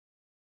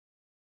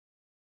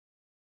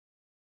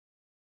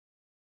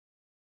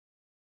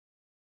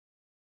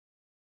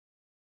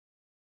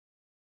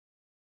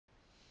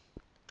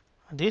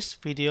This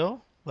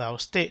video will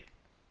state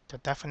the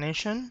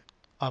definition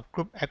of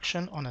group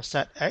action on a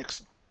set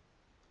X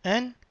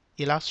and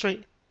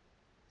illustrate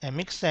and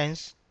make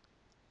sense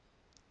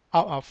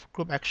out of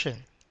group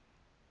action.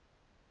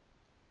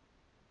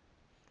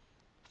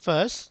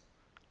 First,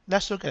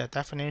 let's look at the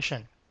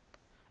definition.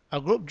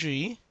 A group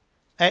G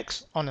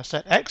X on a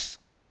set X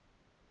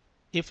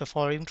if the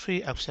following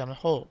three axioms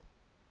hold.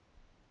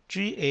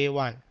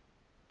 GA1.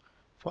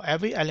 For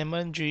every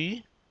element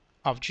G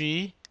of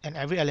G and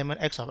every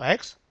element X of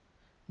X,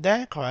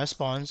 there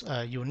corresponds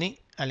a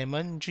unique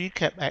element G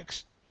cap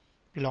X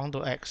belong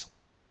to X.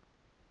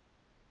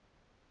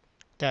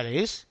 That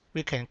is,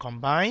 we can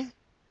combine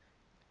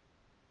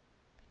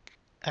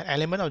an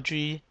element of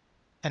G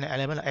and an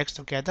element of X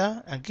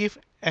together and give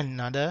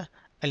another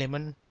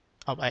element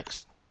of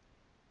X.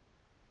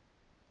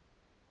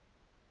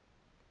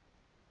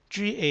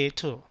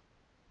 GA2.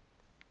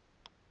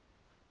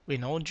 We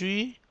know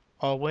G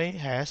always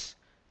has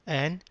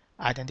an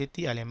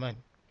identity element.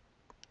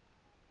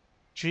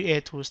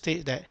 GA2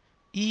 states that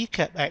E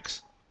cap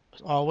X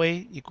is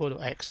always equal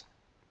to X.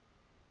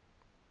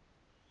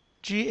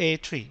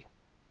 GA3.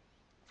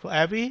 For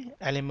every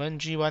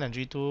element G1 and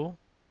G2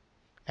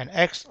 and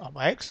X of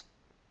X,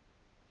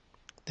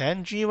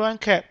 then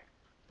G1 cap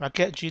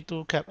bracket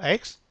G2 cap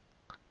X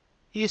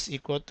is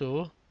equal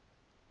to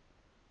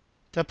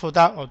the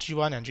product of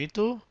G1 and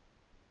G2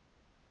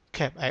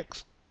 cap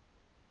X.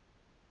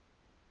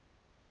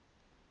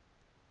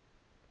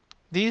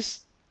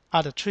 These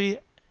are the three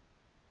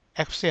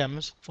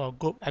axioms for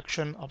group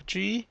action of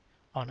G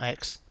on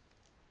X.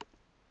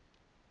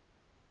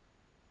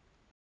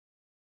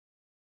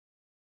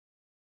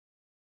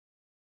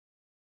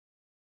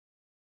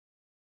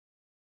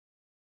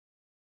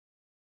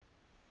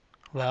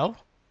 Well,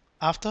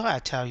 after I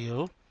tell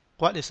you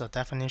what is the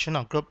definition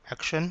of group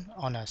action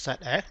on a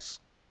set X,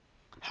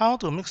 how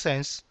to make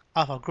sense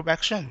of a group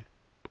action?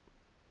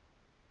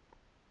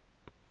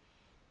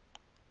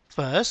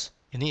 First,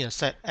 you need a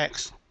set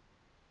X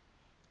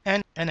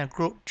and a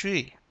group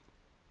G.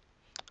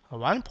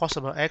 One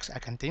possible X I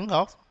can think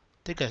of,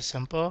 take a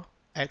simple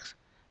X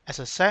as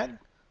a set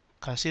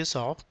consists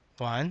of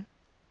 1,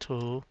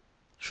 2,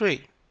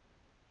 3.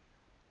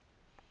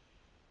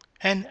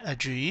 And a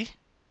G,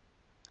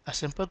 a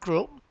simple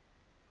group,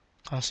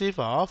 consists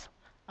of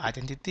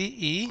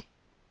identity E,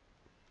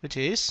 which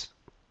is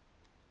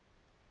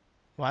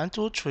 1,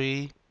 2,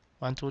 3,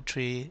 1, 2,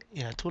 3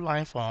 in a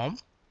two-line form,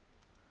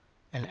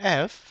 and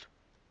F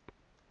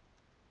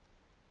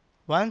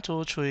 1,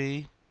 2,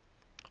 3,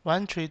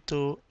 1, 3,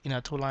 2 in a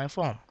two-line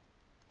form.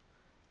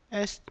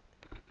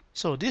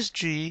 So this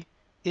G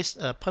is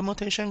a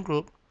permutation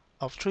group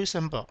of three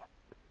symbols.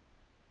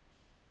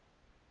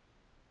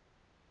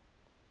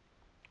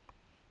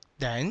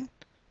 Then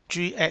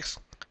Gx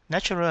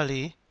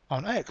naturally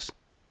on X.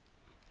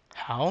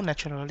 How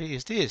naturally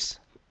is this?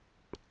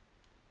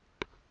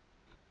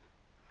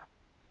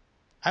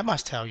 I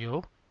must tell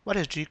you what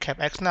is G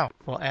cap X now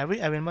for every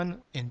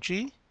element in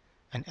G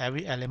and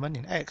every element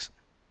in X.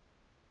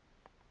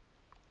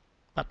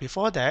 But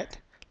before that,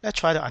 let's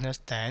try to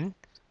understand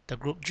the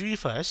group G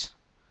first.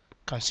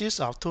 Consists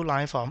of two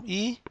line form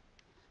E,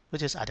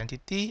 which is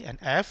identity, and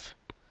F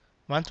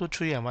 1, 2,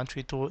 3 and 1,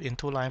 3, 2 in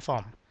two line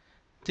form.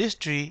 This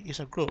G is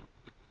a group.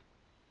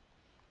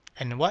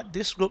 And what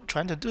this group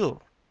trying to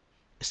do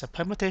is a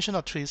permutation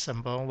of three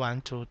symbols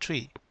 1, 2,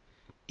 3.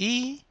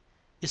 E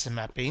is a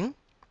mapping.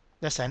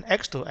 Let's send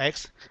X to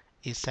X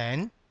is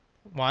send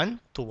 1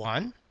 to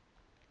 1,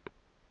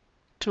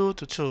 2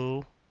 to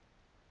 2,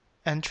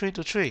 and 3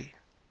 to 3.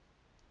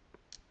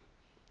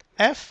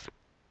 F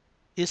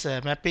is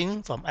a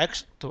mapping from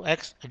X to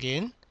X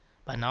again,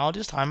 but now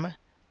this time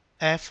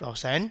F will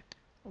send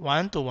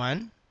 1 to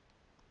 1,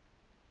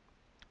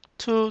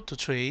 2 to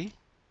 3,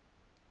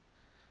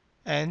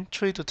 and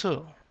 3 to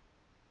 2.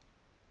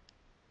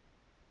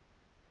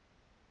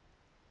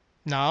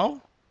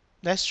 Now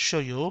let's show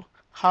you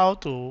how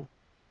to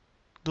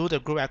do the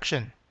group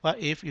action. What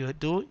if you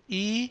do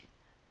E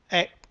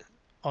X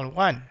on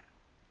 1?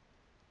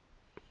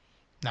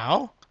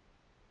 Now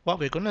what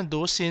we're going to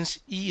do, since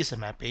E is a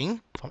mapping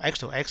from X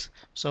to X,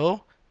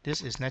 so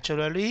this is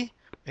naturally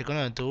we're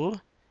going to do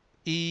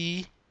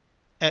E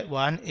at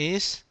 1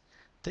 is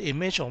the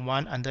image of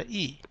 1 under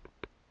E.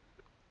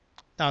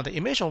 Now the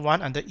image of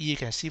 1 under E, you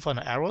can see from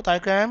the arrow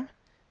diagram,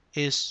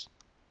 is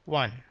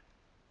 1.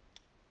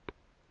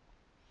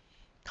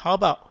 How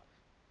about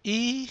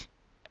E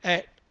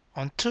at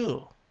on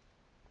 2?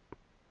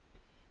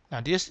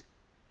 Now this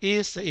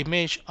is the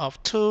image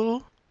of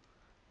 2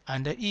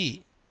 under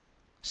E,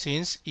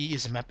 since E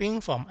is mapping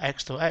from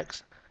X to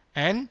X,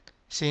 and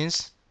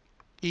since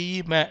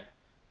E map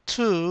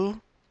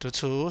 2 to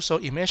 2, so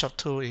image of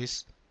 2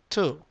 is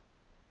 2.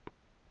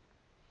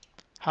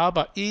 How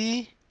about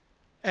E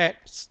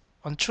X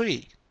on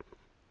 3?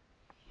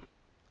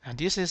 And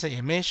this is the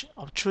image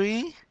of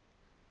 3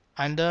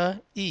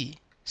 under E.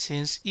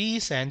 Since E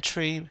sends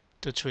 3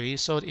 to 3,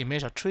 so the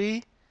image of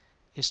 3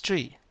 is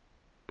 3.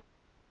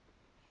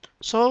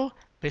 So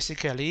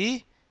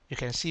basically, you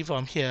can see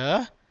from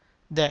here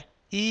that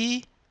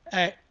E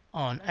act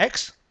on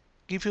X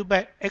give you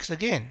back X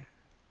again.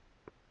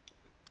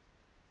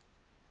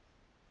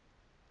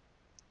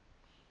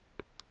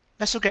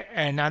 Let's look at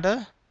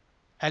another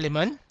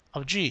element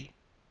of G.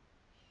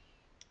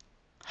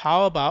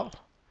 How about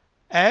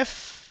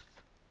F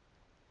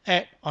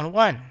act on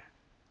 1?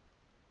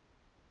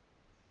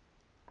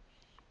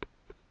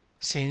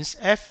 Since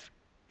F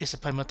is a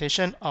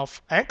permutation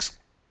of X,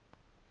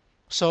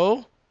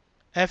 so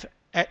F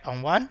act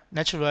on 1,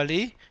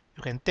 naturally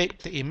you can take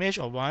the image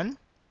of 1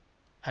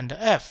 under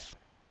F.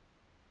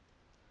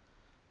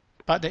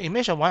 But the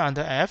image of 1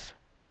 under F,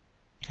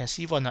 you can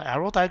see from the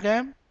arrow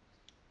diagram,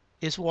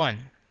 is 1.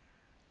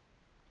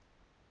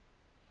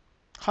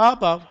 How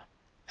about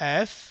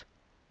F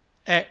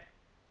act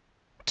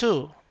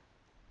 2?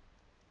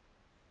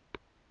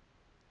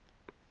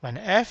 When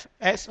F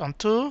acts on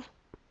 2,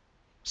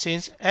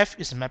 since F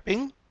is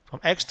mapping from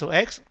X to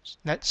X,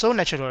 so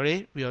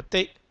naturally we will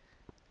take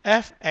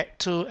F act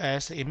 2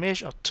 as the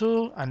image of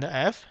 2 under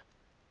F,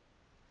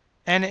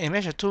 and the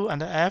image of 2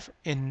 under F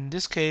in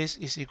this case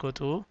is equal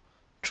to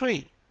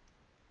 3.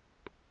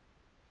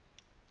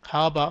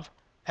 How about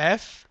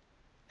F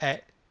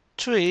at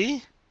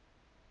 3?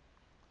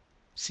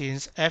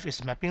 Since F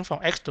is mapping from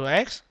X to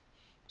X,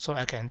 so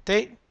I can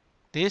take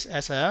this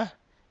as a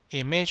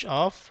image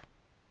of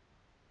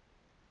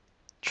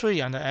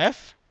 3 under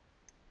F,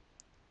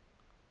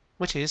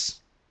 which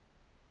is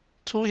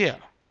 2 here.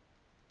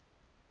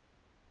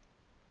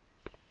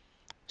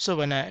 So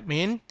when I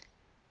mean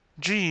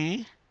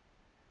G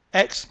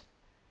X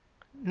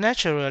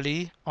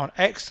naturally on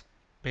X,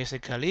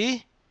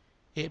 basically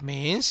it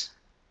means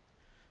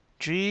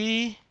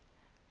G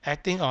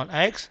acting on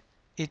X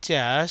is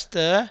just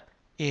the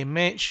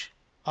image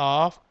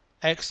of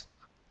X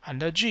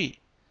under G,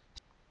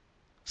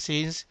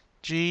 since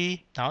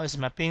G now is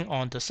mapping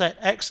on the set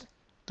X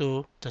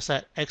to the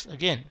set X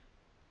again.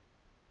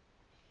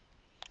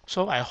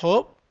 So I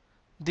hope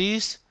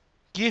this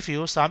gives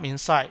you some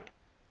insight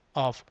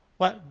of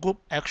what group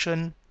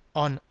action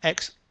on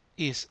X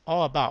is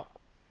all about.